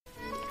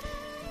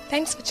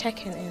Thanks for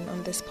checking in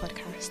on this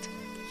podcast.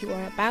 You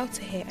are about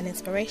to hear an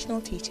inspirational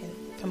teaching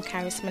from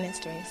Charis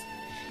Ministries.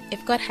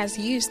 If God has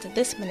used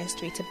this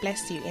ministry to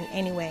bless you in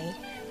any way,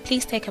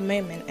 please take a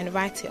moment and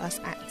write to us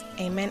at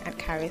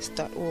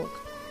amen@charis.org.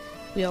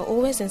 We are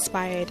always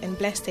inspired and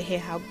blessed to hear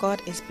how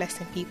God is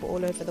blessing people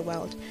all over the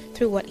world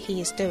through what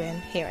He is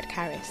doing here at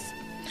Charis.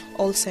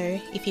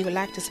 Also, if you would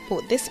like to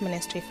support this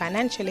ministry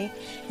financially,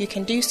 you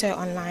can do so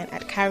online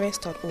at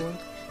charis.org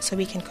so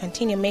we can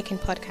continue making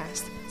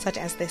podcasts such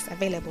as this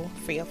available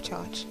free of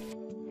charge.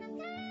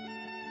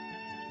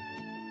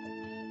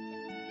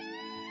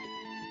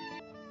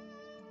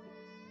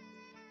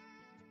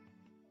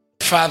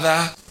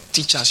 Father,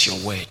 teach us your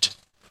word.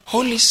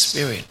 Holy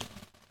Spirit,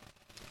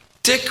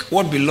 take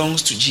what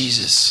belongs to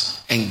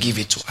Jesus and give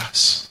it to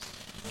us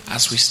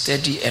as we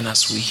study and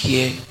as we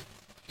hear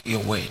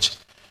your word.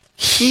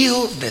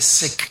 Heal the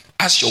sick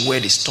as your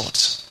word is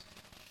taught.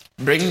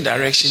 Bring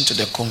direction to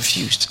the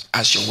confused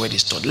as your word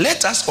is taught.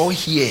 Let us all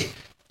hear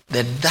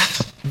that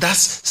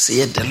thus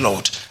saith the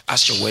Lord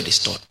as your word is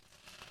taught.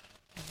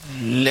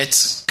 Let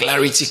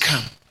clarity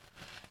come.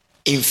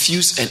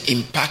 Infuse and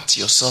impact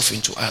yourself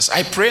into us.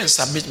 I pray and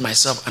submit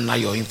myself under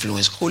your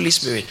influence. Holy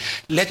Spirit,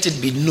 let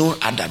it be no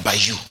other by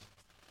you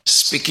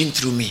speaking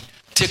through me.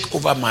 Take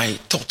over my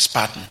thoughts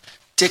pattern.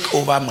 Take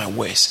over my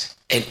words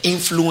and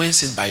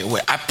influence it by your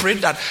word. I pray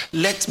that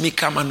let me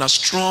come under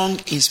strong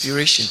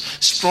inspiration,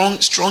 strong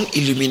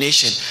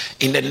illumination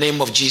in the name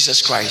of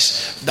Jesus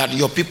Christ, that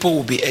your people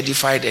will be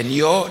edified and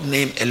your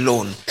name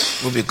alone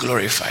will be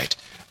glorified.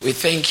 We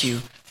thank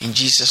you in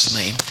Jesus'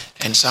 name.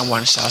 And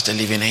someone shout a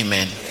living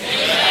amen.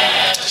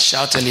 Amen.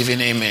 Shout a living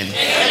amen.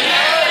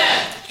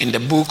 Amen. In the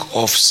book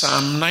of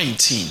Psalm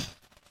 19.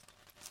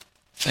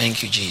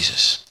 Thank you,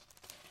 Jesus.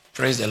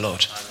 Praise the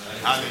Lord.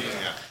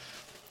 Hallelujah.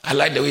 I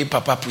like the way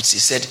Papa puts it. He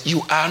said,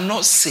 you are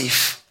not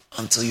safe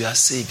until you are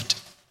saved.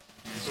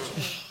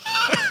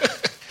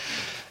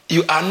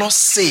 You are not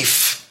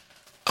safe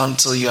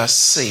until you are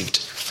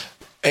saved.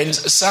 And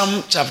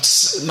Psalm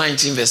chapter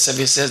 19 verse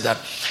 7 says that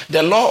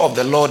the law of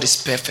the Lord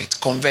is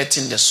perfect,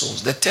 converting the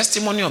souls. The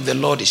testimony of the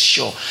Lord is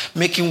sure,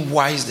 making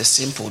wise the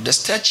simple. The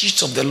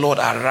statutes of the Lord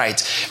are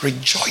right,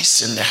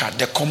 rejoice in the heart.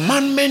 The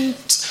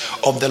commandment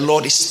of the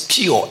Lord is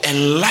pure,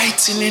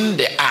 enlightening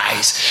the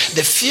eyes.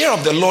 The fear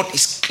of the Lord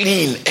is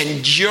clean,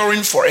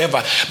 enduring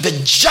forever.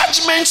 The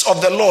judgments of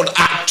the Lord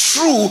are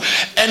true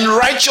and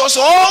righteous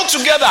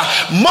altogether.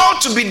 More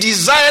to be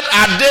desired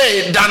are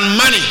they than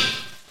money.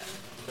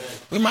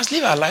 We must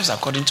live our lives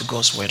according to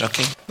God's word,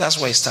 okay? That's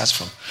where it starts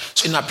from.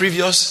 So in our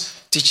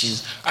previous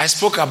teachings, I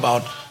spoke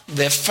about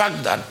the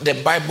fact that the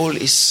Bible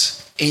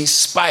is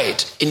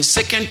inspired. In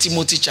 2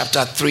 Timothy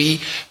chapter 3,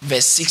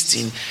 verse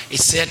 16, it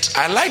said,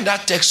 I like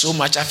that text so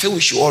much, I feel we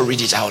should all read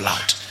it out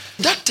loud.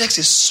 That text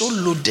is so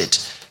loaded.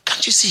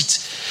 Can't you see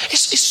it?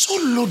 It's so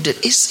loaded.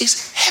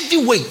 It's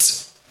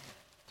heavyweight.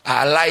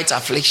 Our light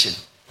affliction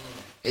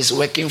is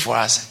working for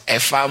us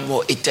a far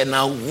more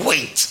eternal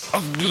weight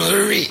of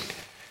glory.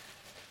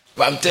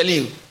 But I'm telling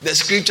you, the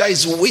scripture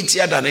is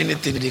weightier than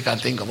anything they can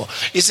think about.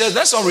 It says,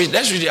 let's read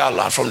it out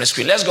loud from the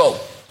screen. Let's go.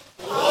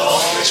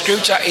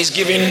 Scripture is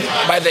given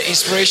by the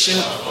inspiration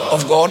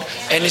of God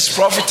and is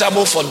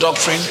profitable for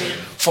doctrine,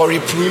 for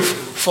reproof,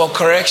 for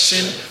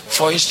correction,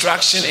 for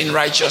instruction in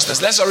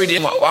righteousness. Let's read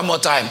it one more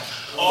time.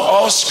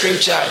 All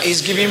scripture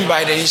is given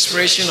by the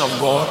inspiration of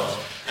God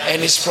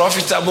and is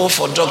profitable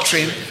for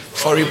doctrine,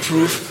 for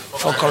reproof,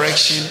 for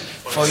correction,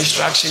 for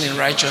instruction in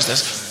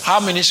righteousness. How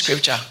many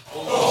scripture?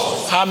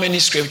 How many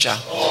scripture?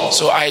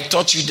 So I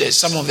taught you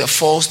some of the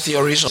false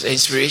theories of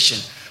inspiration.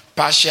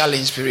 Partial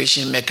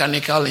inspiration,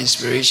 mechanical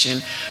inspiration,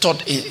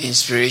 thought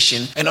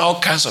inspiration, and all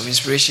kinds of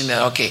inspiration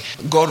that, okay,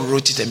 God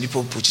wrote it and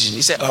people put it in.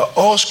 He said,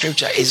 all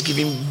scripture is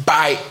given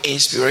by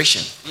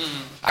inspiration.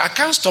 I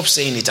can't stop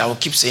saying it. I will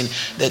keep saying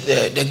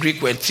that the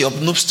Greek word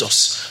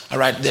theopneustos. All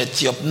right, the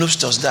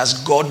theopneustos,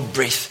 that's God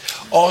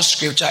breath. All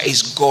scripture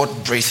is God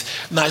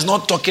breath. Now, it's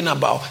not talking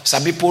about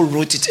some people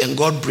wrote it and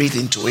God breathed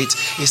into it.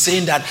 He's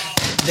saying that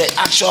the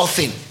actual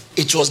thing,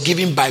 it was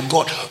given by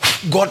God.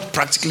 God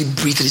practically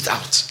breathed it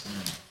out.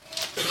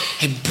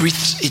 He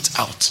breathed it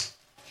out.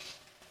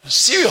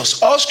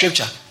 Serious, all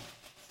scripture.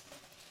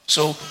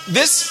 So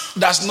this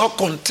does not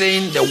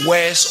contain the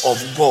words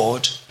of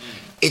God.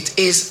 It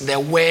is the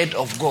word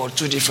of God.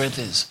 Two different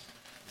things.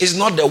 It's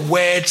not the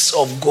words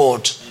of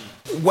God.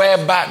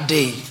 Whereby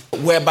they,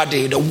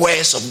 the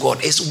words of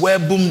God. It's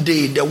verbum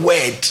Dei, the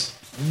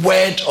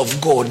word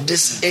of God.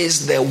 This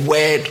is the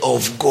word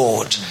of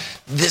God.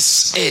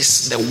 This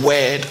is the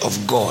word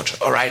of God.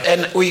 All right.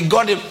 And we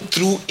got it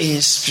through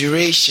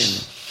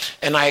inspiration.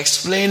 And I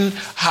explained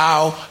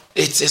how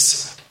it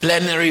is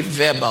plenary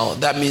verbal.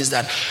 That means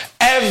that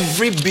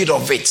every bit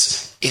of it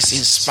is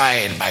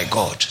inspired by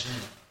God.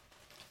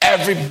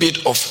 Every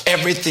bit of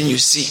everything you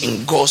see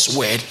in God's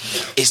word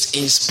is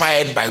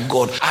inspired by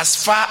God.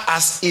 As far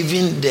as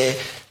even the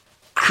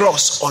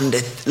cross on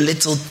the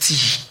little T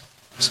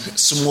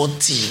Small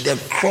t.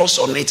 The cross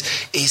on it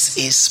is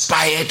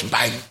inspired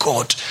by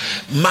God.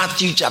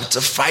 Matthew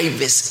chapter 5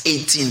 verse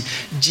 18.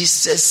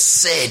 Jesus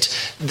said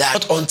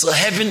that until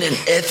heaven and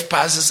earth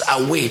passes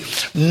away,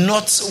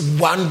 not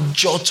one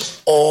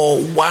jot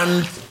or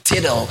one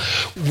tittle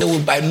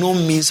will by no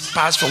means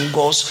pass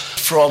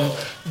from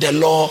the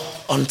law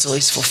until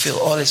it's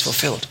fulfilled. All is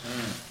fulfilled.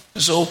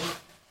 So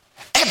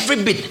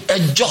every bit, a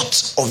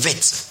jot of it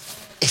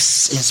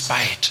is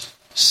inspired.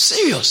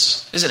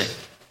 Serious, isn't it?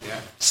 Yeah.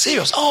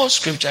 Serious. All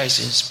scripture is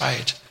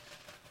inspired.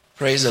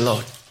 Praise the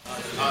Lord.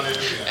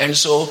 Hallelujah. And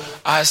so,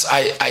 as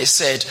I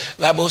said,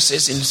 the Bible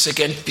says in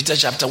 2 Peter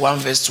chapter 1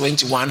 verse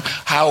 21,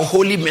 how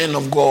holy men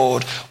of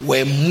God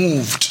were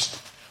moved.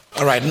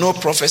 All right, no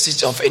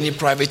prophecy of any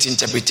private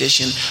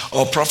interpretation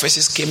or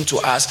prophecies came to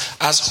us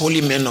as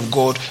holy men of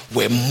God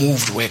were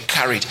moved, were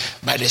carried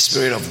by the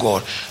Spirit of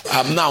God.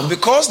 Now,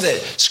 because the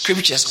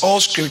scriptures,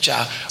 all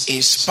scripture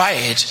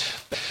inspired,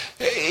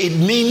 it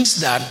means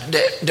that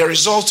the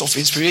result of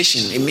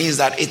inspiration, it means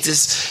that it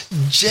is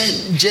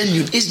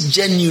genuine. It's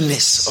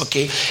genuineness,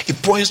 okay?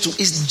 It points to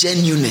its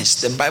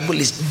genuineness. The Bible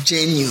is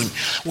genuine.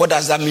 What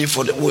does that mean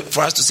for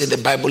us to say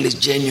the Bible is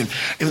genuine?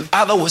 In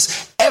other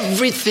words,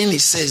 everything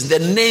it says, the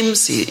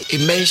names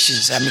it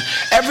mentions,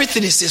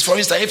 everything it says, for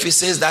instance, if it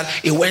says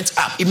that it went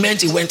up, it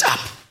meant it went up.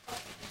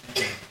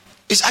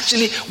 It's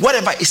actually,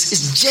 whatever,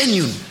 it's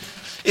genuine.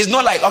 It's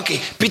not like, okay,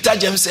 Peter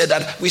James said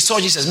that we saw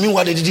Jesus,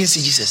 meanwhile they didn't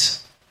see Jesus.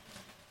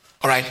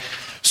 All right,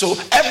 so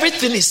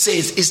everything it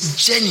says is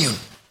genuine.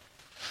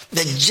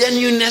 The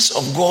genuineness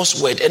of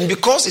God's word. And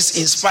because it's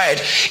inspired,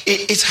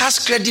 it has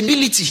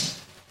credibility.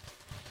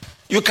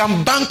 You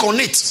can bank on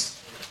it.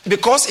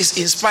 Because it's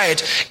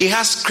inspired, it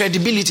has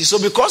credibility. So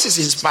because it's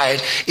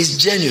inspired, it's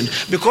genuine.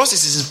 Because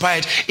it's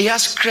inspired, it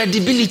has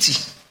credibility.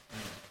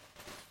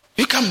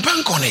 You can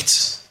bank on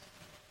it.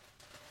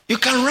 You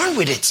can run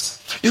with it.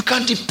 You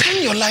can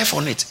depend your life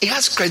on it. It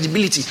has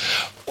credibility.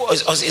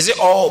 Is it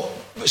all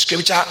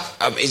scripture?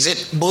 Is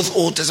it both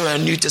Old Testament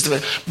and New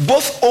Testament?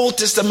 Both Old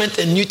Testament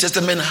and New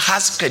Testament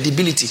has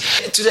credibility.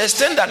 To the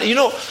extent that,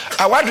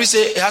 why do we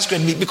say it has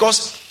credibility?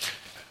 Because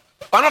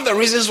one of the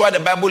reasons why the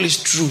Bible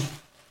is true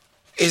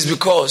is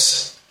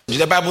because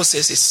the Bible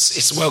says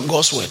it's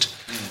God's word.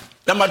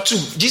 Number two,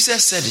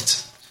 Jesus said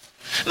it.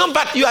 No,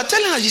 but you are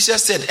telling us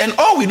Jesus said, and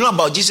all we know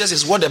about Jesus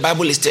is what the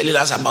Bible is telling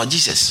us about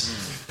Jesus.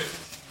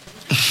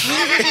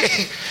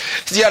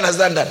 Do you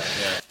understand that?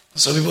 Yeah.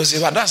 So people say,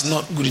 well, that's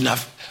not good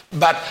enough.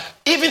 But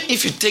even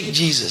if you take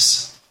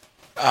Jesus,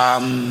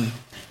 the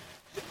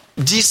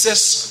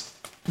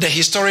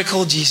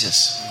historical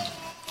Jesus,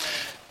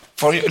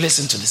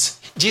 listen to this.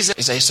 Jesus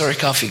is a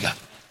historical figure.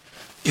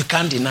 You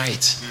can't deny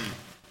it.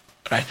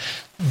 Right?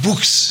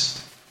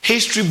 Books,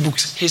 history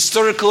books,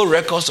 historical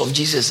records of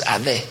Jesus are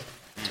there.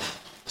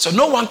 So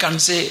no one can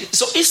say,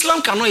 so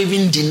Islam cannot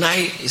even deny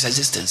his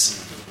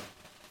existence.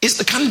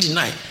 It can't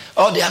deny.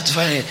 All they have to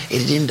find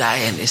he didn't die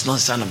and it's not the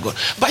Son of God.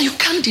 But you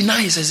can't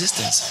deny his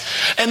existence.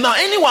 And now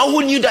anyone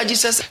who knew that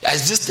Jesus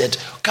existed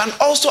can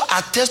also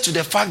attest to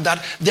the fact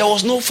that there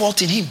was no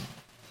fault in him.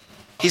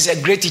 He's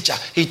a great teacher.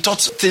 He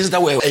taught things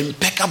that were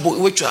impeccable,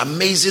 which were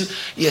amazing.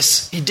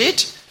 Yes, he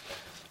did.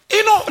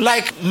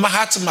 Like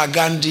Mahatma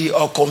Gandhi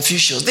or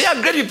Confucius. They are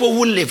great people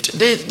who lived.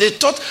 They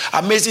taught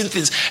amazing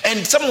things.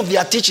 And some of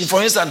their teaching,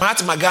 for instance,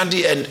 Mahatma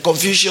Gandhi and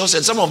Confucius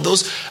and some of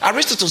those,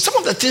 Aristotle, some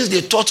of the things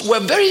they taught were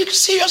very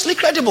seriously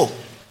credible.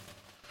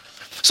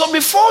 So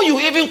before you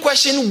even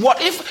question,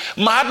 what if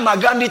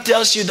Mahatma Gandhi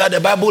tells you that the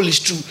Bible is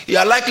true, you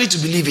are likely to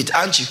believe it,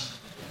 aren't you?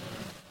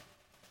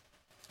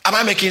 Am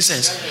I making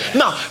sense?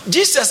 Now,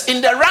 Jesus,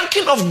 in the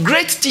ranking of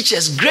great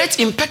teachers, great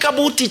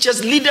impeccable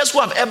teachers, leaders who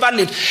have ever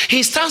lived,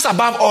 he stands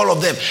above all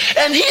of them.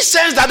 And he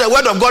says that the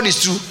word of God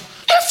is true.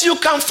 If you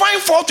can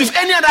find fault with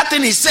any other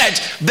thing he said,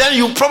 then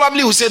you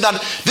probably will say that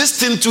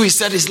this thing too he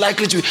said is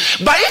likely to be.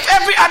 But if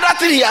every other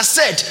thing he has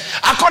said,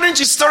 according to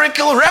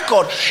historical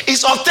record,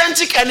 is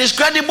authentic and is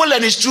credible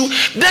and is true,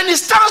 then it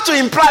stands to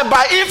imply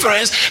by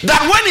inference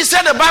that when he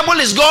said the Bible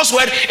is God's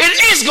word,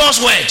 it is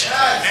God's word.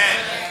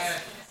 Amen.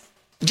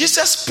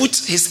 Jesus put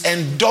his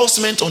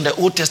endorsement on the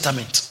Old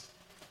Testament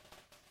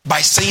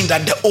by saying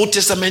that the Old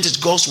Testament is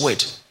God's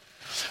word.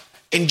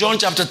 In John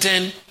chapter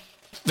 10,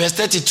 verse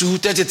 32,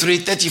 33,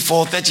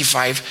 34,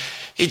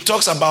 35, he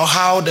talks about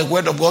how the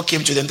word of God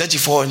came to them,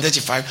 34 and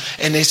 35,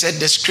 and he said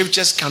the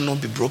scriptures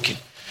cannot be broken.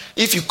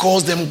 If he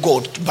calls them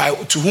God,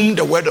 to whom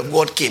the word of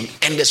God came,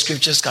 and the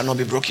scriptures cannot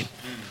be broken.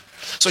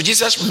 So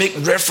Jesus made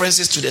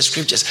references to the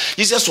scriptures.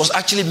 Jesus was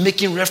actually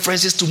making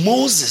references to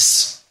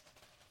Moses.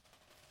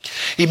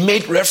 He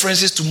made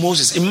references to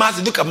Moses. In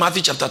Matthew, look at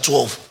Matthew chapter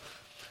 12.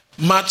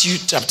 Matthew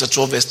chapter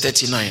 12, verse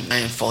 39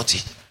 and 40.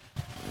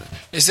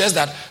 It says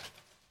that,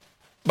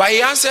 but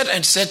he answered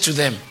and said to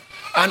them,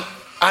 an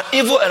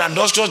evil and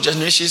adulterous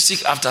generation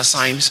seek after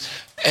signs,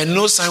 and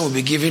no sign will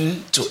be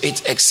given to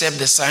it except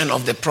the sign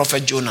of the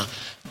prophet Jonah.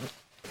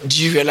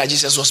 Do you realize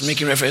Jesus was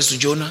making reference to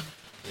Jonah?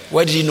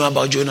 Where did he know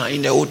about Jonah?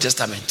 In the Old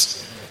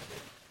Testament.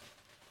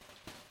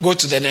 Go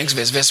to the next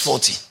verse, verse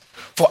 40.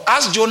 For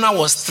as Jonah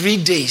was 3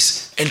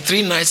 days and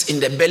 3 nights in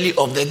the belly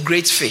of the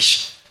great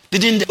fish,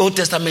 didn't the Old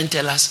Testament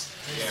tell us?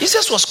 Yeah.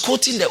 Jesus was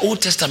quoting the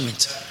Old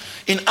Testament.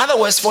 In other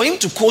words, for him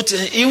to quote,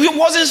 he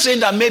wasn't saying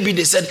that maybe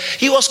they said,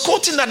 he was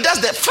quoting that that's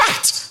the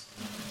fact.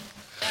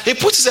 He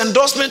put his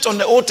endorsement on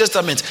the Old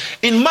Testament.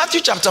 In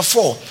Matthew chapter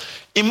 4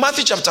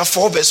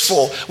 verse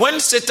 4, when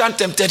Satan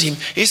tempted him,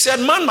 he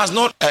said, man must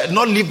not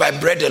live by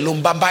bread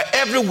alone, but by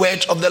every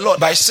word of the Lord.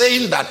 By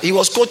saying that, he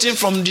was quoting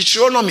from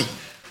Deuteronomy.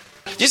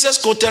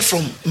 Jesus quoted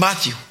from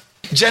Matthew,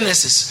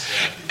 Genesis,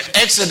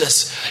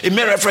 Exodus. He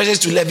made references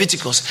to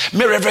Leviticus,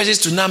 made references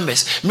to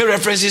Numbers, made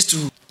references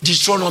to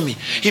Deuteronomy.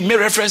 He made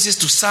references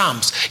to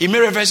Psalms. He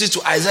made references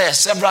to Isaiah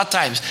several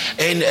times,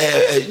 and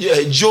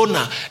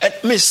Jonah.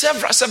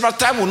 Several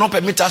times will not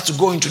permit us to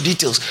go into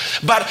details.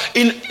 But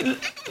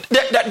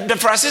the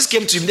Pharisees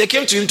came to him. They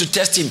came to him to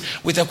test him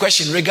with a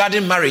question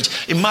regarding marriage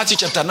in Matthew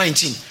chapter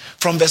 19,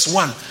 from verse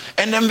 1,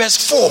 and then verse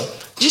 4.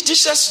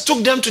 Jesus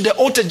took them to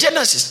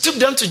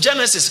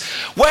Genesis,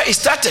 where it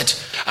started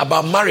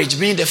about marriage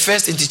being the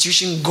first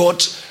institution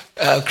God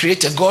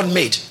created, God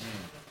made.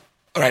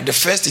 All right, the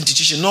first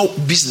institution, no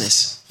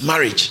business,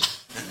 marriage.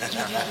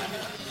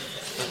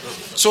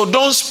 So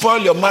don't spoil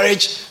your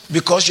marriage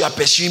because you are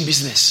pursuing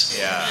business.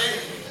 Yeah.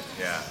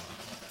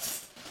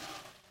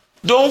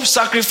 Don't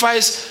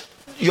sacrifice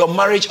your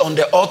marriage on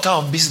the altar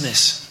of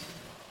business.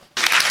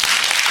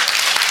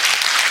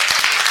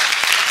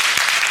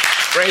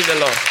 Praise the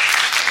Lord.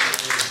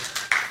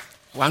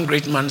 One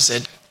great man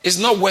said, it's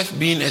not worth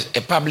being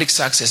a public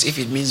success if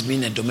it means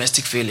being a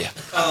domestic failure.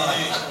 All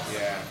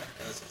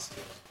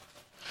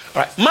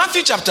right,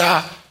 Matthew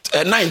chapter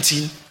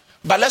 19,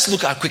 but let's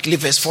look at quickly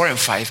verse 4 and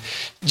 5.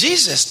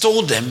 Jesus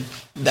told them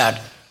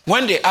that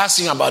when they asked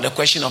him about the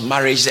question of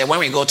marriage, that when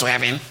we go to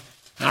heaven,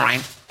 all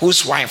right,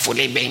 whose wife would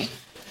they be?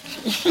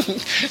 You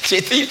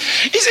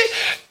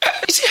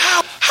see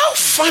how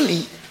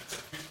funny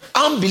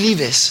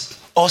unbelievers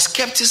or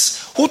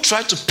skeptics who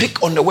try to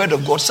pick on the word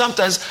of God,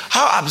 sometimes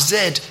how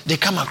absurd they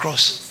come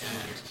across.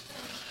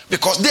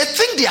 Because they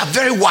think they are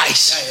very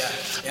wise.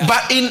 Yeah.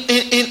 But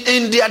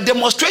in their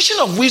demonstration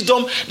of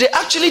wisdom, they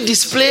actually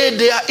display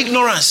their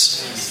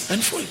ignorance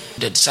and folly.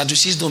 The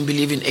Sadducees don't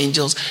believe in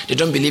angels. They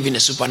don't believe in the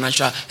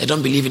supernatural. They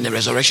don't believe in the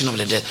resurrection of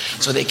the dead.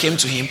 So they came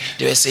to him.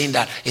 They were saying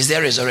that, is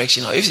there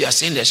resurrection? Or if you are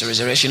saying there's a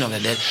resurrection of the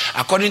dead,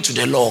 according to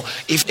the law,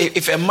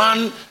 if a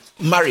man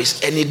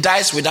marries and he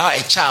dies without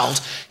a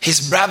child,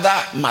 his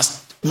brother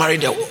must marry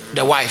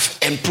the wife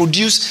and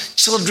produce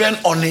children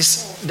on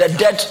the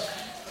dead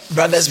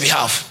brother's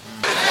behalf.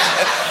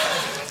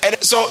 And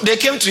so they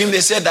came to him.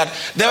 They said that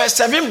there were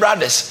 7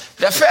 brothers.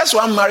 The first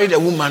one married a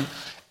woman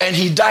and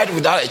he died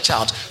without a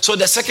child. So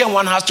the second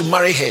one has to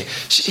marry her.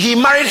 He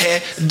married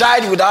her,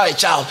 died without a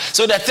child.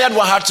 So the third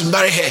one had to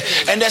marry her.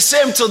 And the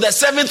same till the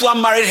 7th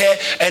one married her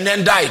and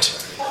then died.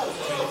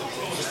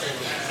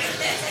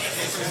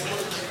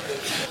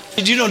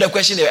 Did you know the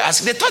question they were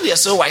asking? They thought they were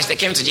so wise. They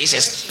came to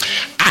Jesus.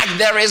 At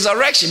the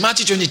resurrection,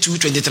 Matthew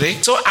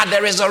 22:23. So at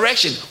the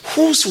resurrection,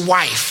 whose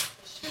wife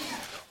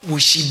will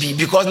she be?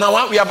 Because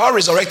now we have all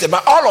resurrected,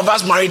 but all of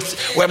us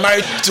were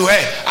married to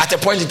her at a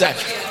point in time.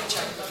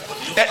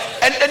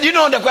 And you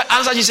know the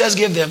answer Jesus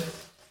gave them?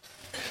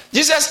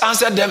 Jesus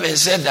answered them and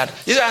said that,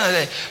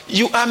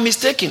 you are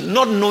mistaken,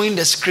 not knowing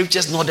the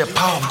scriptures nor the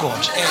power of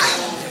God.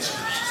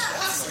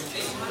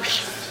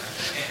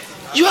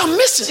 You are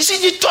missing. You see,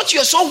 you thought you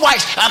were so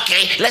wise.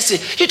 Okay, let's see.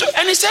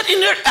 And he said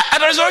at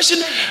the resurrection,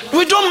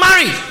 we don't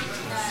marry.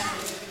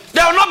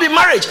 There will not be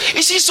marriage.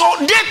 You see, so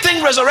they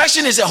think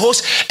resurrection is a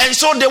hoax, and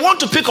so they want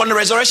to pick on the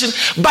resurrection.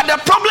 But the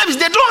problem is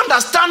they don't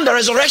understand the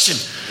resurrection.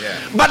 Yeah.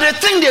 But they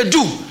think they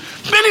do.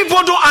 Many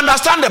people don't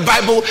understand the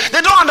Bible. They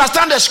don't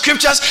understand the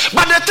scriptures.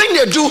 But they think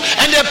they do,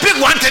 and they pick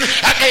one thing.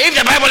 Okay, if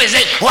the Bible is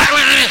saying,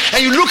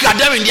 and you look at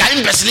them in their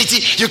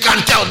imbecility, you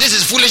can tell this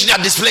is foolishness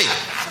at display.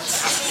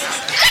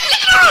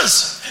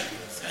 Ignorance.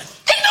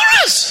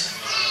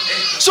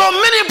 So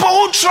many people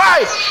who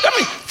try.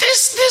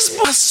 This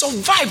book has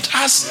survived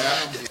as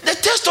the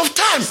test of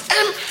time.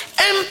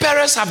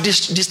 Emperors have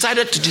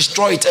decided to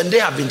destroy it, and they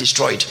have been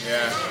destroyed.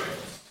 Yeah.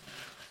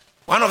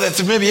 One of the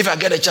things, maybe if I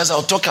get a chance,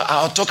 I'll talk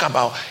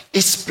about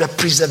is the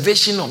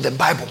preservation of the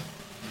Bible.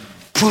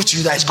 Prove to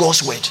you that it's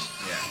God's word.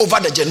 Yeah. Over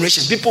the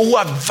generations, people who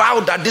have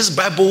vowed that this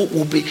Bible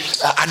will be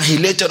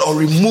annihilated or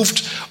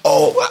removed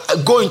or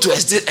go into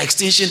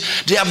extinction,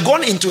 they have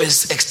gone into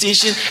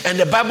extinction, and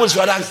the Bible is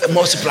rather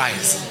multiplying.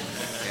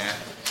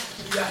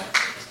 Yeah.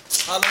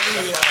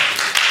 Hallelujah.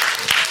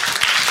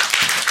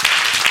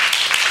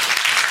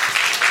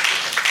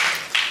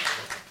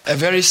 A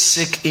very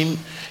sick hymn.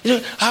 You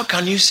know, how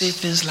can you say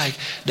things like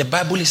the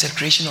Bible is a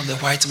creation of the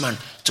white man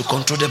to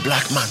control the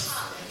black man?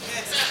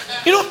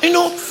 You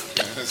know,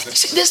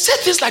 they say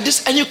things like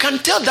this, and you can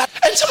tell that.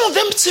 And some of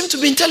them seem to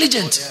be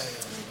intelligent.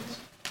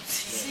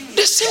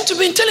 They seem to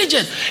be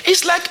intelligent.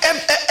 It's like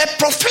a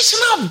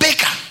professional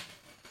baker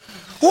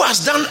who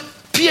has done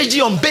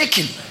PhD on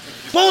baking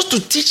wants to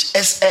teach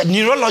as a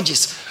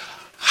neurologist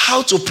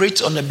how to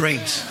operate on the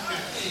brains.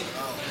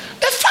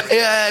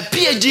 A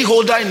PhD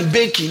holder in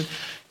baking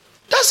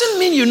Doesn't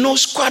mean you know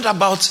squat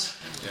about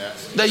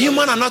the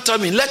human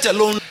anatomy, let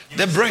alone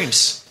the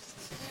brains.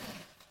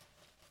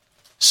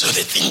 So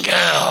they think,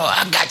 oh,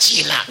 I got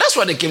you now. That's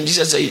why they came.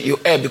 Jesus said, you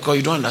err because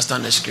you don't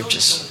understand the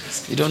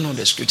scriptures. You don't know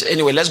the scripture.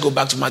 Anyway, let's go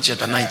back to Matthew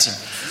chapter 19.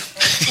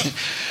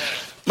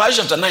 Matthew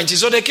chapter 19.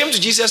 So they came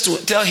to Jesus to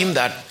tell him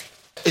that,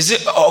 is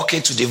it okay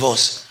to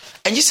divorce?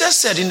 And Jesus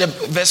said in the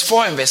verse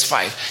 4 and verse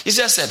 5,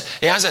 he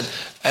answered,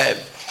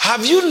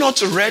 have you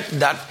not read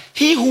that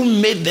he who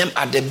made them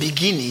at the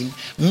beginning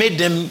made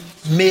them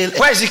male?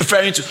 Why is he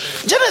referring to?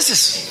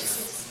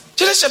 Genesis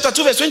chapter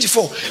 2 verse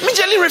 24.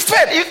 Immediately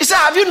referred. He said,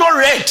 have you not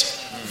read?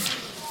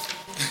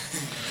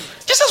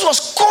 Jesus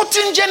was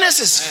quoting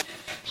Genesis.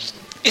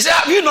 He said,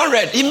 have you not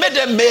read? He made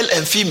them male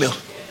and female.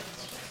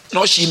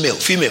 Not she-male,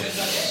 female.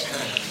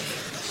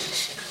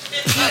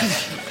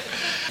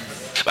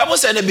 Bible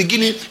said in the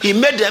beginning, he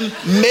made them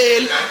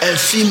male and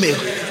female.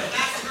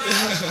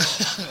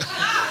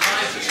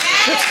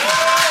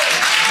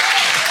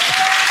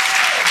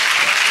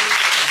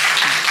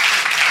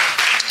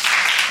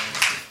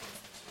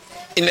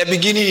 In the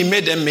beginning, he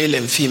made them male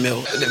and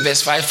female.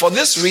 Verse 5, for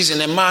this reason,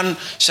 a man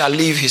shall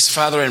leave his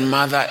father and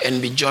mother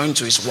and be joined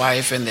to his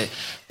wife, and the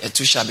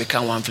two shall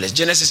become one flesh.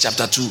 Genesis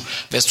chapter 2,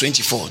 verse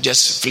 24.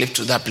 Just flip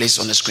to that place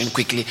on the screen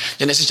quickly.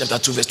 Genesis chapter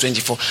 2, verse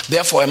 24.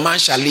 Therefore, a man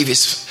shall leave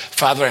his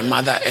father and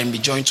mother and be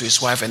joined to his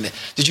wife.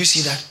 Did you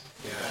see that?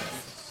 Yeah.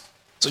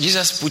 So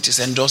Jesus put his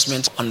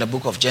endorsement on the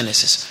book of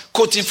Genesis,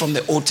 quoting from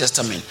the Old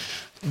Testament.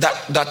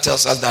 That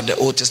tells us that the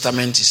Old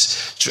Testament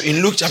is true.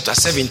 In Luke chapter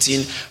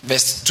 17,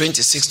 verse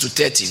 26 to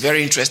 30,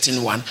 very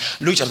interesting one.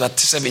 Luke chapter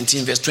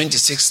 17, verse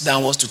 26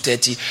 downwards to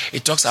 30,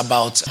 it talks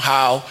about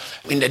how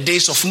in the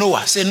days of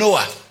Noah, say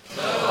Noah.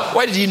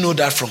 Where did he know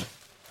that from?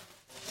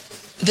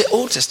 The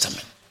Old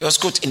Testament. It was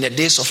quoted in the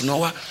days of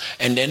Noah,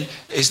 and then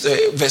it's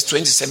the verse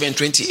 27,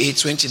 28,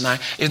 29.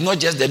 It's not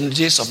just the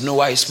days of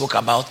Noah he spoke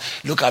about.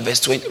 Look at verse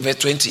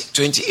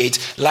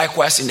 28.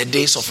 Likewise in the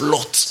days of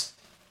Lot.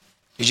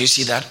 Did you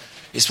see that?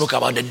 He spoke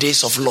about the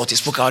days of Lot. He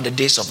spoke about the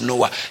days of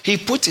Noah. He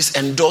put his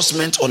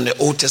endorsement on the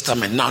Old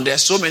Testament. Now, there are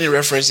so many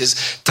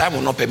references. Time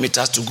will not permit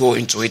us to go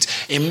into it.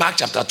 In Mark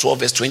chapter 12,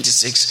 verse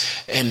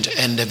 26 and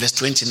verse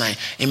 29.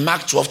 In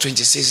Mark 12,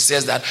 26, it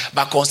says that,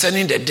 but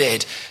concerning the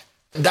dead,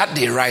 that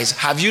they rise,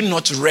 have you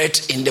not read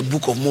in the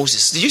book of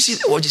Moses? Did you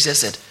see what Jesus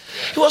said?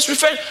 He was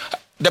referring...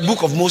 The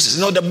book of Moses.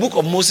 You know, the book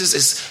of Moses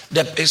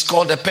is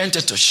called the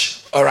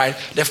Pentateuch. All right.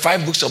 The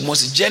 5 books of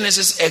Moses.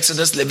 Genesis,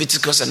 Exodus,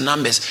 Leviticus, and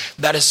Numbers.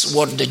 That is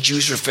what the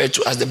Jews referred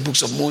to as the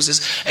books of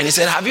Moses. And he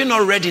said, have you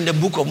not read in the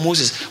book of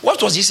Moses?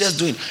 What was Jesus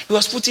doing? He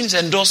was putting his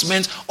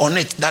endorsement on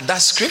it.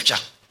 That's scripture.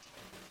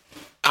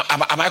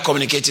 Am I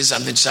communicating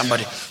something to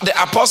somebody? The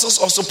apostles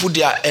also put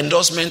their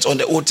endorsement on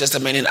the Old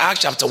Testament in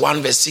Acts chapter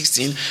 1 verse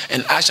 16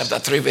 and Acts chapter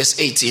 3 verse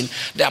 18.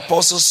 The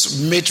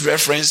apostles made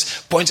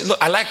reference, look,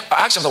 I like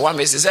Acts chapter 1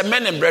 verse 6. It said,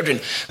 men and brethren,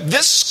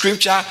 this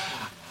scripture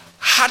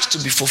had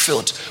to be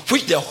fulfilled,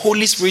 which the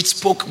Holy Spirit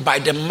spoke by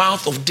the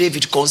mouth of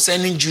David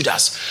concerning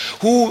Judas,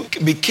 who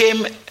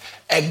became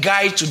a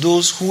guide to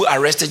those who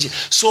arrested you.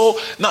 So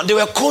now they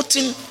were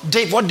quoting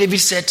what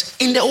David said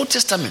in the Old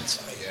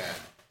Testament.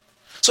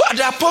 So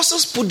the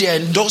apostles put their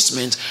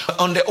endorsement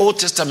on the Old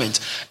Testament.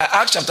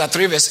 Acts chapter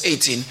 3 verse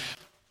 18.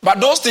 But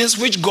those things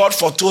which God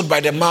foretold by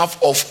the mouth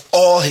of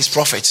all his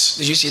prophets.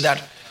 Did you see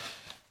that?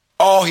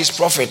 All his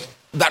prophets.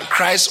 That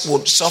Christ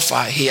would suffer,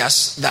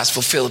 that's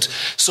fulfilled.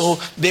 So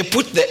they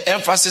put the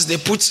emphasis,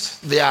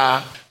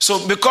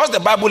 so because the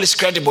Bible is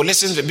credible,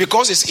 listen,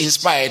 because it's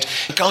inspired,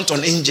 you count on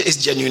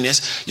its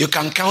genuineness, you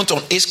can count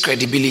on its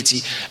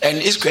credibility. And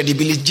its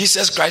credibility,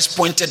 Jesus Christ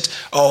pointed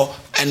or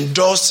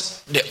endorsed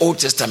the Old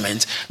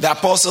Testament. The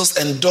apostles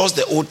endorsed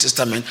the Old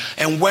Testament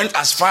and went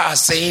as far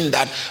as saying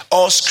that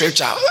all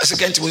scripture, 2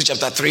 Timothy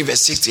chapter 3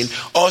 verse 16,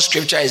 all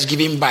scripture is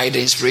given by the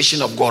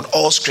inspiration of God,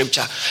 all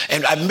scripture.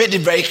 And I made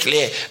it very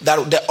clear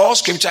that the all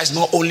scripture is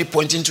not only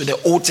pointing to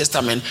the Old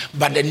Testament,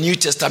 but the New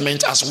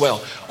Testament as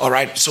well. All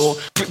right. So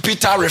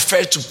Peter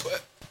referred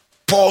to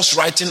Paul's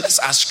writings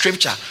as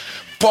scripture.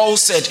 Paul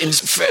said in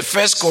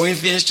 1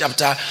 Corinthians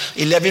chapter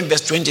 11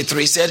 verse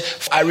 23, he said,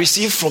 I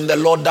received from the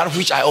Lord that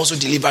which I also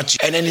delivered to you.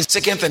 And then in 2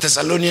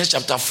 Thessalonians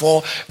chapter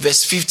 4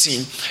 verse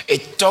 15,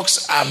 it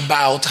talks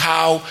about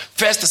how 1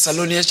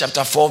 Thessalonians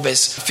chapter 4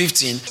 verse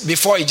 15,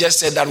 before he just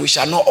said that we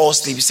shall not all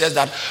sleep, he says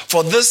that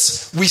for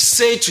this we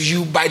say to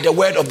you by the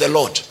word of the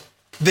Lord.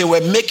 They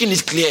were making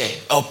it clear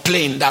or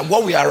plain that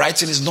what we are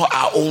writing is not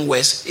our own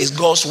words, it's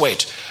God's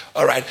word.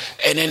 All right.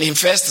 And then in 1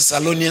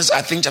 Thessalonians,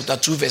 I think chapter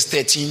 2 verse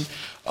 13,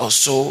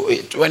 also,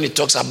 when it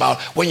talks about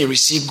when you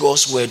receive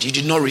God's word, you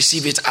did not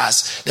receive it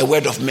as the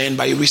word of men,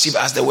 but you receive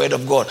it as the word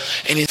of God.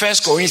 And in 1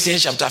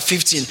 Corinthians chapter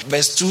 15,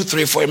 verse 2,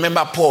 3, 4,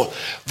 remember Paul,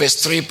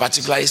 verse 3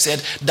 particularly,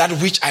 said, that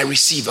which I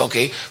receive,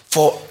 okay,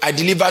 for I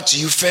delivered to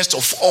you first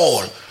of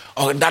all,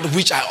 or that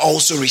which I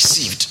also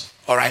received.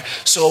 All right.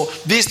 So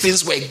these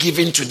things were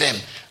given to them.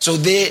 So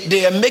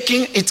they are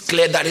making it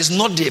clear that it's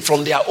not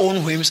from their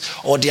own whims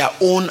or their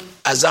own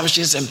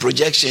assumptions and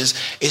projections.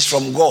 It's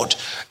from God.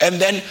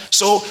 And then,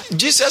 so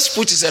Jesus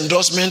put his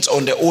endorsement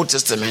on the Old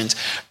Testament.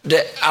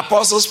 The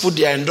apostles put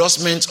their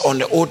endorsement on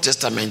the Old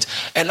Testament.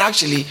 And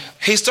actually,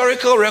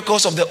 historical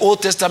records of the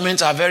Old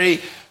Testament are very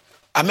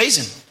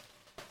amazing.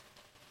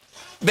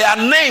 There are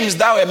names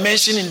that were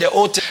mentioned in the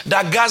Old Testament,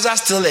 that Gaza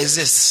still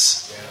exists.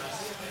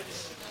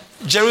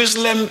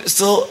 Jerusalem is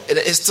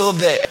still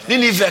there.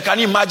 Nineveh, can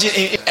you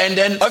imagine? And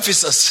then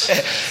Ephesus,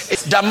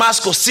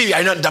 Damascus,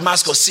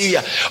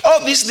 Syria.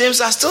 All these names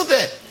are still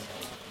there.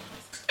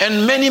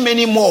 And many,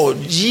 many more.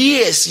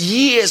 Years.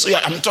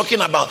 I'm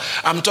talking about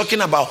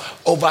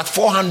over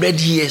 400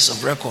 years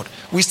of record.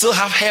 We still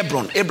have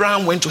Hebron.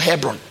 Abraham went to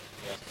Hebron.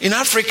 In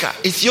Africa,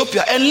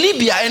 Ethiopia, and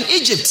Libya, and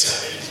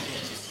Egypt.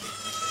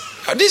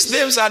 These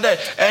names are there.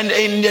 And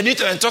in the New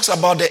Testament, it talks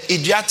about the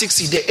Adriatic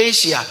Sea, the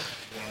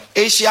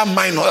Asia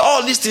Minor.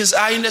 All these things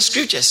are in the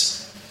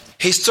scriptures.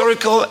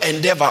 Historical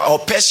endeavor or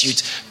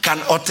pursuit can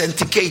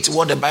authenticate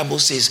what the Bible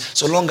says.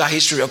 So long as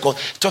history record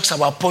talks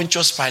about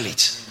Pontius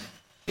Pilate.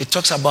 It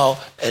talks about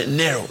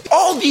Nero.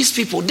 All these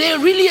people, they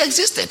really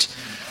existed.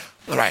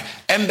 All right.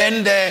 And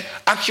then the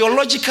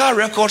archaeological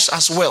records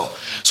as well.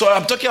 So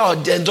I'm talking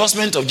about the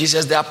endorsement of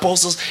Jesus, the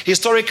apostles,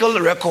 historical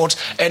records,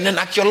 and then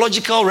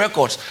archaeological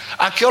records.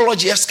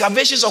 Archaeology,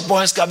 excavations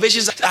upon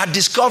excavations are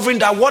discovering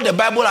that what the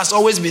Bible has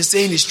always been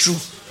saying is true.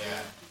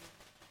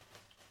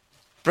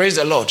 Praise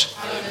the Lord.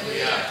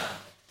 Hallelujah.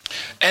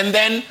 And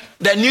then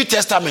the New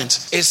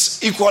Testament is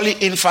equally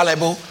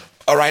infallible.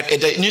 All right,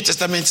 the New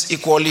Testament is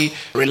equally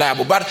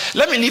reliable. But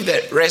let me leave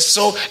the rest.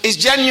 So it's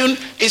genuine,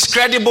 it's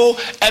credible,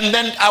 and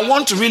then I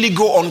want to really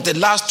go on the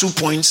last 2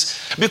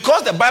 points.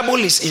 Because the Bible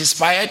is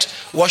inspired,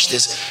 watch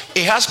this,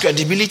 it has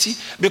credibility.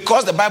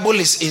 Because the Bible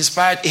is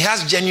inspired, it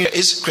has genuine,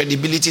 its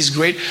credibility is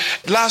great.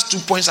 Last 2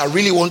 points I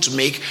really want to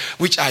make,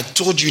 which I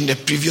told you in the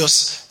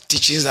previous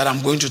teachings that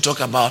I'm going to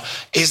talk about,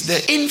 is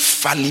the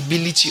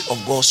infallibility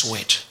of God's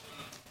word.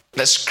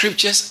 The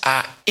scriptures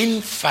are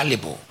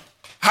infallible.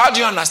 How do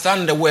you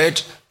understand the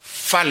word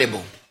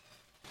fallible?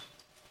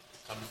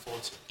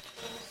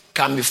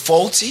 Can be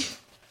faulty.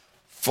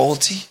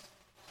 Faulty.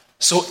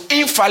 So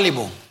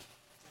infallible.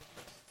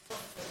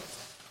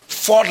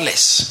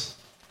 Faultless.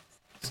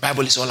 The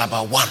Bible is all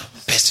about one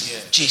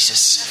person,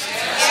 Jesus.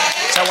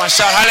 Someone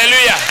shout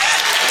hallelujah.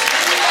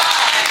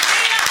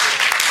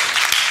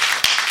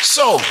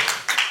 So,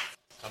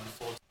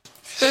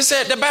 they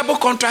said the Bible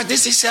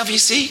contradicts itself, you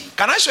see.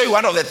 Can I show you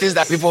one of the things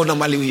that people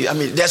normally,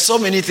 there's so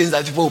many things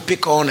that people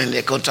pick on and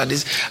they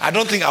contradict. I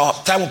don't think our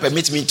time will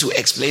permit me to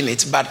explain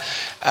it. But,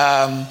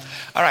 all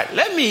right,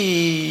 let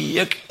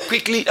me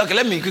quickly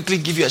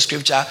give you a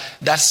scripture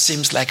that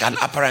seems like an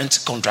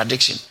apparent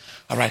contradiction.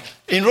 All right.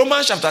 In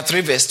Romans chapter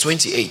 3, verse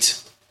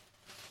 28.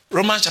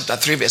 Romans chapter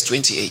 3, verse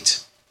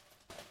 28.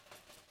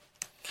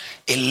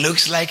 It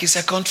looks like it's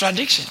a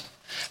contradiction.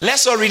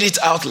 Let's all read it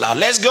out loud.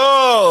 Let's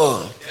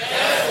go.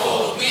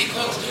 Therefore, we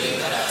conclude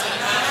that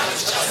a man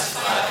is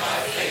justified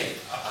by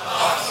faith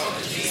apart from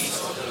the deeds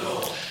of the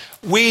law.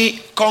 We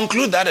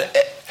conclude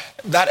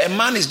that a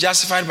man is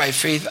justified by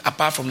faith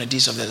apart from the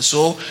deeds of the law.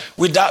 So,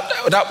 without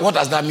that, what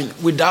does that mean?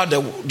 Without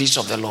the deeds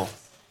of the law.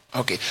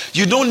 Okay.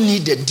 You don't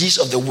need the deeds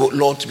of the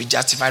law to be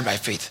justified by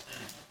faith.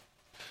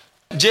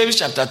 James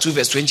chapter 2,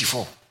 verse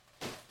 24.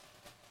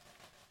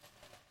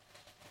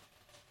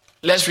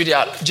 Let's read it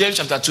out. James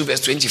chapter 2,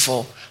 verse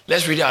 24.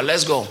 Let's read it out.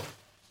 Let's go.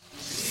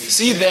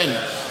 See then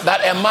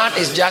that a man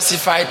is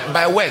justified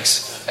by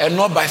works and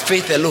not by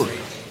faith alone.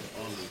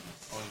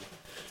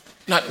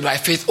 Not by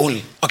faith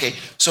only. Okay.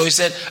 So he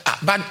said,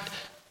 but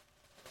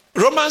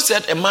Romans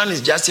said a man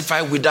is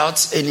justified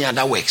without any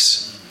other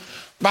works.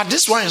 But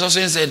this one is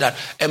also saying that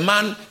a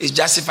man is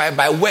justified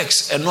by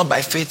works and not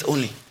by faith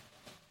only.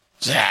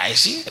 So I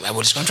see, the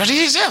Bible is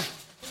contradicting itself.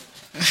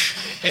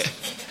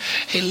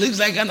 It looks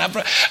like an I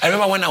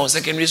remember when I was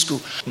in secondary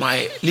school,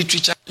 my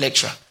literature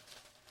lecturer,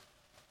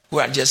 who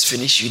had just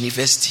finished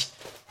university,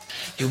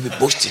 he would be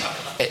boasting.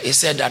 He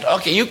said that,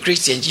 okay, you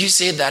Christians, you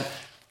say that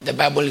the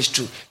Bible is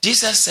true.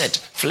 Jesus said,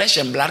 flesh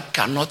and blood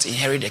cannot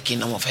inherit the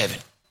kingdom of heaven.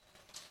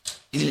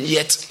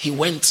 Yet he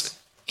went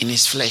in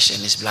his flesh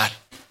and his blood.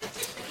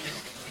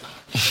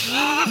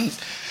 You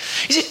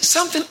see,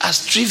 something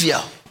as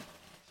trivial,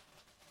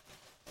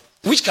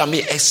 which can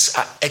be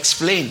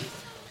explained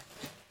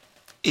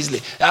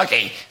easily.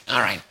 Okay, all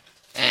right.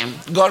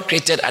 God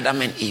created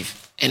Adam and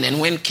Eve. And then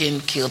when Cain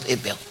killed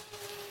Abel,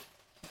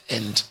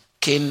 and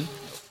Cain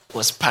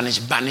was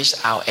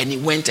banished out, and he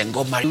went and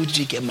got married. Who did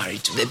he get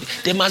married to?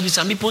 There must be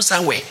some people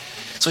somewhere.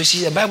 So you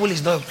see, the Bible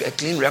is not a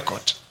clean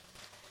record.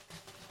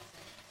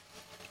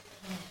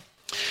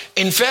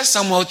 In 1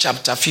 Samuel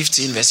chapter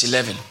 15, verse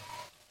 11,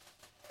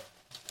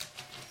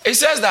 it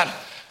says that,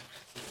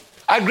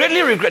 I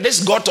greatly regret, this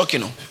is God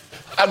talking,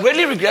 I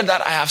greatly regret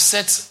that I have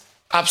set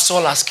up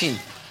Saul as king.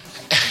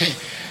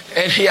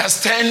 And he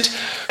has turned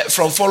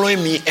from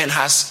following me and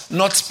has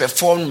not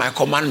performed my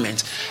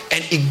commandment.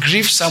 And it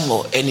grieved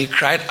Samuel, and he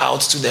cried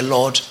out to the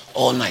Lord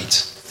all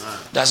night.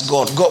 That's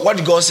God. What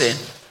did God say?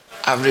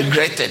 I've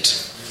regretted.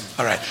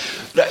 All right.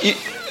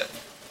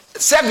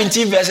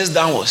 17 verses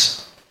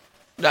downwards.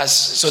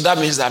 So that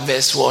means that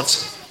verse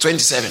what?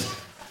 27.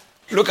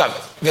 Look at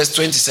verse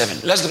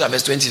 27. Let's look at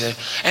verse 27.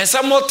 And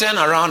Samuel turned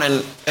around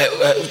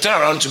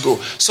to go.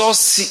 Saul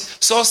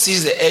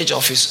seized the edge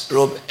of his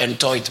robe and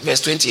tore it.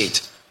 Verse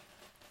 28.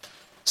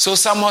 So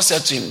Samuel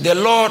said to him, the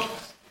Lord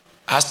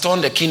has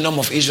torn the kingdom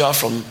of Israel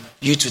from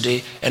you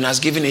today and has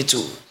given it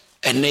to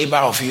a neighbor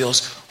of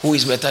yours who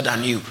is better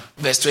than you.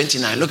 Verse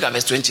 29. Look at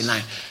verse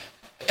 29.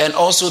 And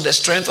also the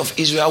strength of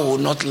Israel will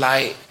not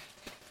lie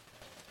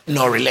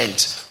nor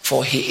relent,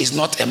 for he is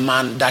not a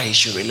man that he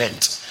should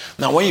relent.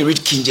 Now when you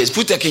read King James,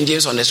 put the King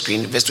James on the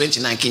screen, verse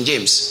 29, King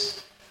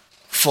James,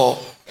 for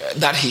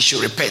that he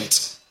should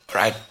repent,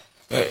 right?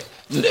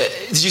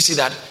 Did you see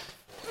that?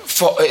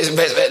 For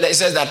it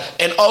says that,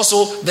 and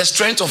also the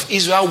strength of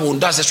Israel will,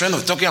 that's the strength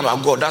of talking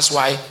about God. That's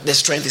why the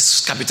strength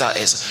is capital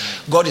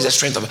S. God is the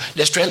strength of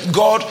the strength.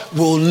 God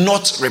will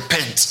not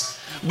repent.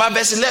 But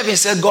verse 11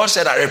 said, God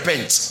said, I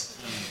repent.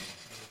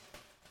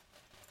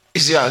 You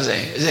see what I'm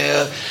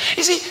saying?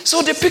 You see,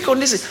 so they pick on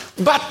this,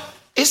 but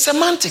it's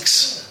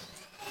semantics.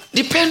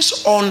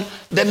 Depends on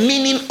the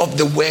meaning of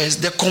the words,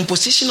 the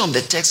composition of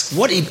the text,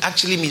 what it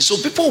actually means. So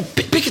people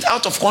pick it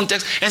out of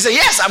context and say,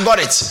 yes, I've got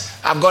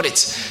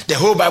it. The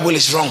whole Bible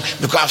is wrong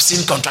because I've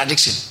seen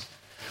contradiction.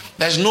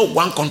 There's no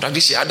one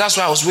contradiction. That's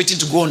why I was waiting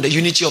to go on the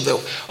unity of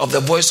the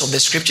voice of the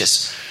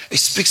scriptures. It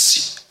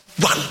speaks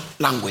one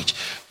language,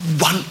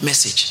 one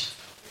message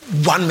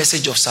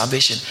of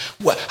salvation.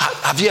 Well,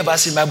 have you ever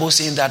seen the Bible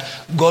saying that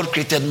God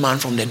created man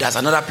from the dust?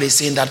 Another place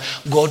saying that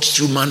God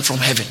threw man from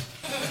heaven.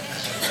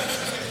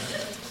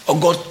 Or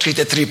God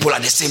created three people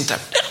at the same time.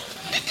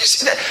 You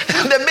see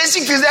the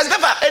basic things. There's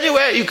never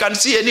anywhere you can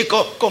see any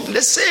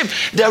the same.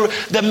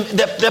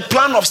 The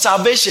plan of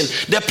salvation,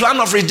 the plan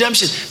of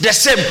redemption, the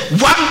same.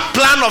 One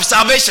plan of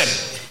salvation.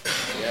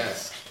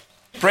 Yes.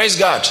 Praise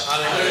God.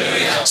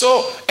 Hallelujah.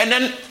 So, and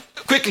then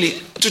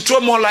quickly to throw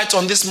more light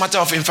on this matter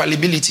of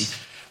infallibility,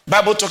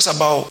 Bible talks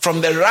about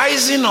from the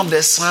rising of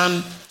the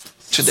sun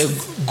to the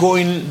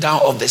going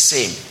down of the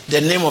same, the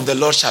name of the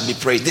Lord shall be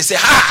praised. They say,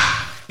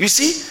 ha! You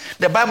see?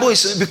 The Bible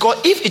is, because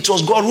if it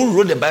was God who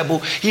wrote the Bible,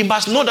 he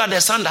must know that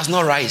the sun does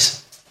not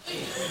rise.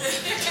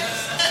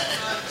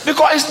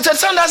 Because the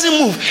sun doesn't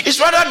move. It's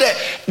rather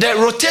the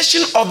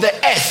rotation of the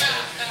earth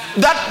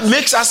that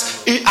makes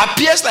us, it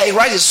appears like it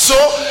rises. So,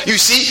 you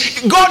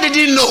see, God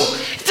didn't know.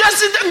 There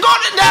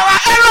are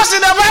errors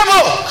in the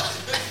Bible.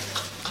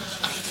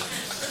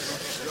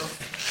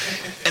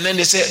 And then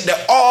they say,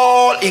 the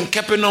all in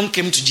Capernaum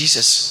came to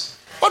Jesus.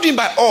 What do you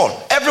mean by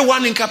all?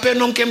 Everyone in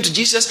Capernaum came to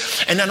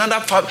Jesus. And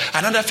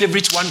another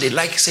favorite one they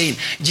like saying,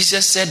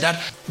 Jesus said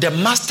that the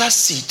mustard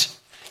seed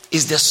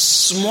is the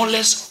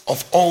smallest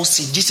of all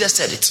seed. Jesus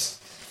said it.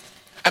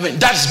 I mean,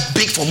 that's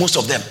big for most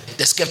of them,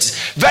 the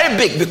skeptics. Very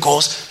big,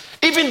 because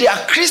even there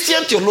are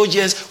Christian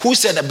theologians who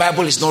said the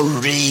Bible is not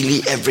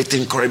really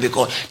everything correct,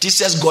 because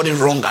Jesus got it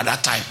wrong at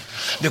that time.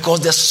 Because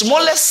the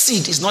smallest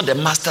seed is not the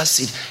mustard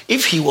seed.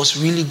 If he was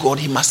really God,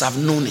 he must have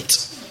known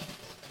it.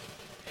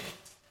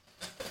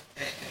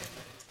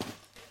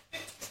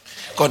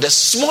 Because the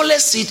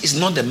smallest seed is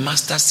not the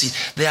mustard seed.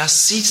 There are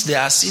seeds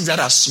that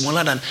are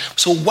smaller than.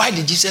 So why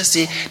did Jesus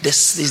say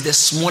this is the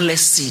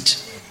smallest seed?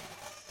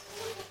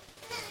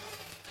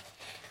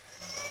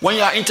 When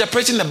you are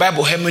interpreting the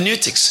Bible,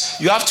 hermeneutics,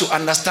 you have to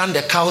understand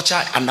the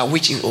culture under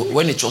which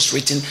when it was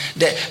written.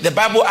 The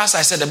Bible, as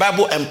I said, the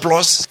Bible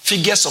employs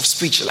figures of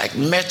speech like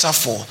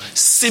metaphor,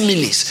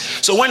 similes.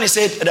 So when they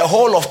said the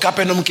whole of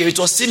Capernaum, it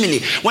was simile.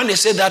 When they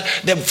said that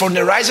from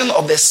the rising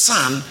of the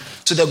sun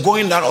to the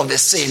going down of the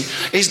same,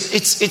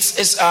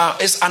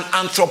 it's an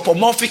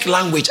anthropomorphic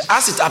language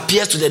as it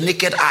appears to the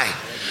naked eye.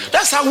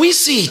 That's how we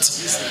see it.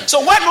 So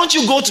why don't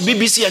you go to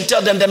BBC and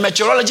tell them the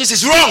meteorologist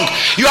is wrong?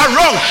 You are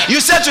wrong. You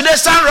said today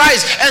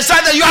sunrise and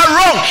Saturday you are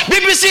wrong.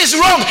 BBC is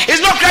wrong.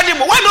 It's not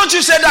credible. Why don't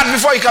you say that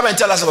before you come and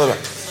tell us about it?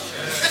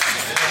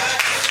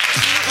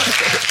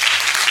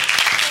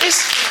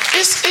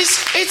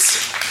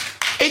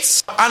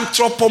 It's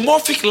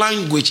anthropomorphic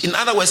language. In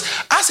other words,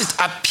 as it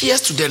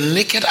appears to the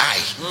naked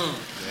eye.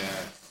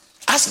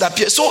 As it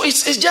appears. So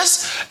it's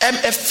just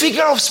a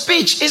figure of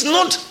speech. It's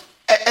not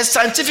a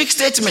scientific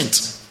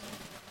statement.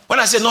 When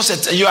I say no,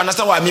 you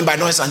understand what I mean by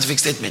no scientific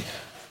statement.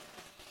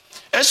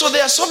 And so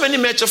there are so many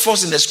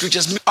metaphors in the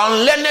scriptures,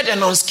 unlearned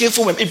and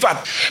unskillful. In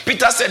fact,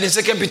 Peter said in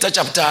 2 Peter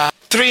chapter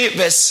 3,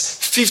 verse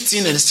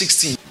 15 and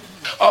 16.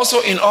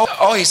 Also in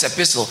all his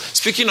epistles,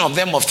 speaking of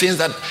them, of things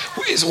that,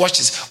 watch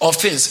this, of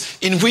things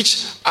in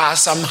which are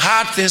some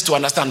hard things to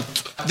understand.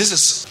 This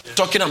is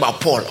talking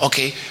about Paul,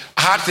 okay?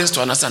 Hard things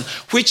to understand,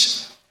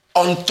 which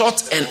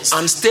untaught and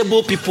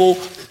unstable people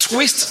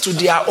twist to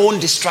their own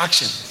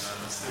distraction.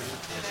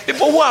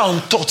 People who are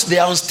untaught, they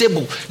are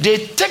unstable.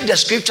 They take the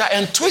scripture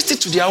and twist it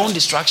to their own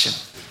distraction.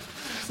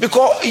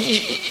 Because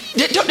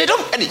they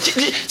don't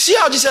see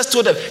how Jesus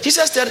told them.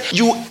 Jesus said,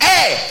 you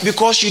err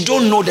because you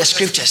don't know the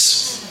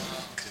scriptures.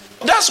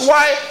 That's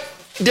why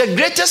the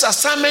greatest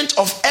assignment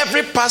of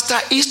every pastor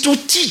is to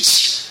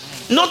teach,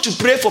 not to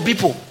pray for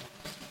people.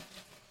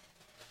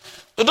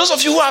 So those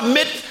of you who have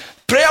made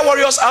prayer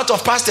warriors out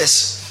of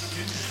pastors,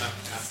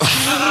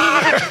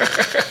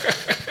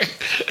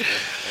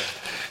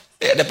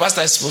 yeah, the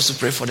pastor is supposed to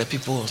pray for the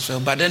people as well,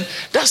 but then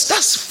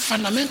that's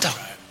fundamental.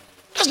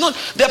 That's not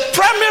the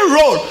primary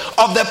role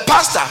of the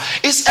pastor.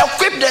 Is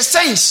equip the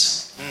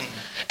saints.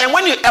 And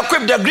when you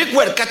equip, the Greek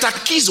word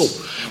katechizo,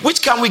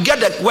 which can we get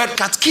the word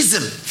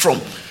catechism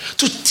from?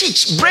 To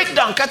teach, break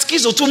down,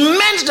 catechizo, to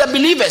mend the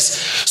believers.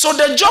 So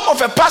the job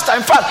of a pastor,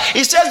 in fact,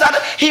 it says that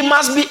he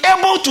must be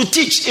able to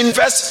teach. In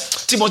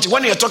First Timothy,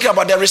 when you're talking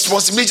about the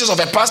responsibilities of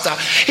a pastor,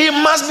 he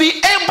must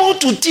be able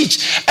to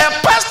teach. A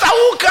pastor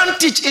who can't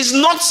teach is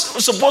not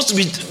supposed to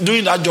be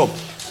doing that job.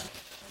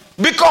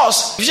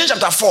 Because Ephesians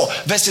chapter 4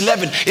 verse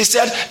 11, it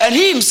said, and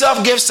he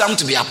himself gave some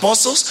to be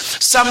apostles,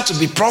 some to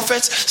be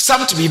prophets,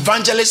 some to be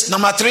evangelists.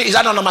 Number 3, is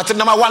that not number 3?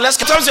 Number 1, let's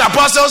get some to be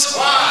apostles,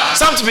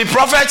 some to be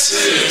prophets,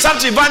 some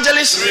to be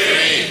evangelists,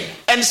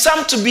 and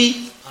some to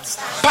be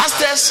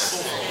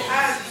pastors.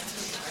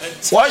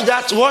 Watch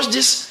that, watch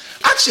this.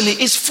 Actually,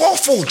 it's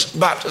fourfold,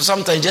 but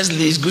sometimes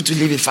it's good to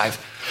leave it 5.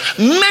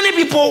 Many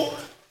people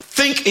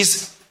think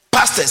it's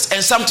pastors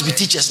and some to be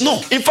teachers.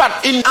 No, in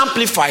fact, in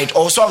Amplified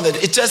or some of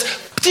that, it says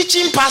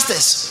teaching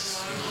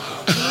pastors.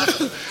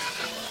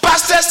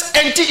 Pastors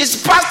and it's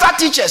pastor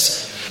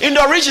teachers in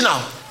the original.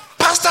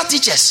 Pastor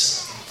teachers.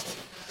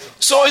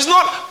 So it's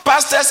not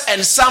pastors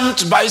and some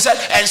to be,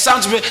 and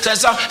some to be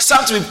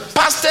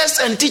pastors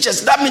and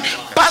teachers. That means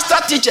pastor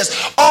teachers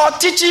or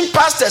teaching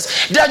pastors.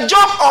 The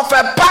job of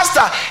a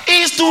pastor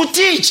is to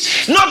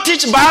teach, not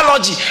teach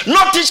biology,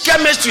 not teach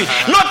chemistry,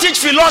 not teach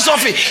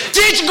philosophy.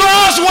 Teach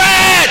God's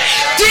word.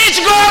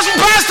 Teach God's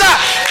pastor.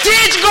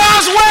 Teach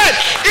God's word.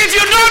 If you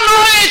don't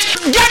know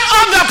it, get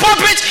off the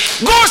pulpit,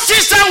 go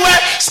sit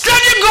somewhere,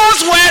 study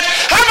God's word,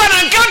 have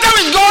an encounter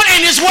with God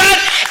in His word,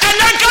 and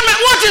then come and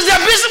what is the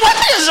business? What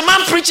is the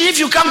man preaching if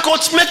you can't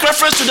quote, make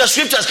reference to the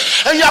scriptures,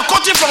 and you are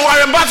quoting from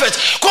Warren Buffett,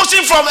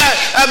 quoting from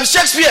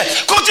Shakespeare,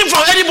 quoting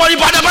from anybody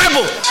but the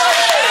Bible?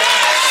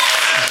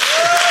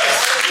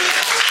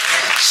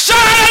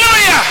 Shout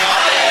hallelujah!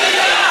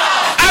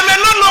 I may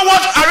not know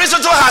what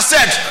Aristotle has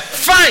said.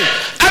 Fine.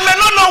 I may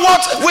not know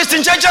what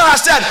Winston Churchill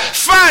has said.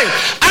 Fine.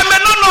 I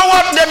may not know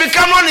what David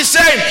Cameron is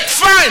saying.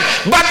 Fine.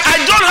 But I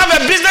don't have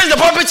a business in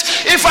the pulpit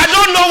if I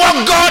don't know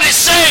what God is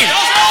saying.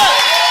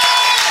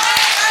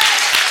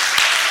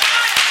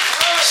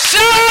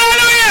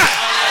 Hallelujah!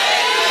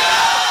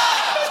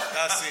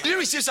 Did you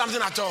receive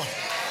something at all?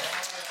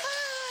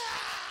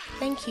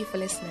 Thank you for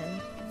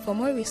listening. For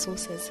more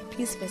resources,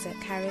 please visit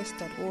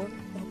charis.org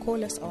or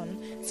call us on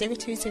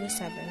 0207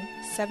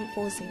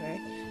 740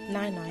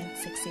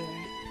 9960.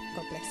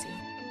 God bless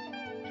you.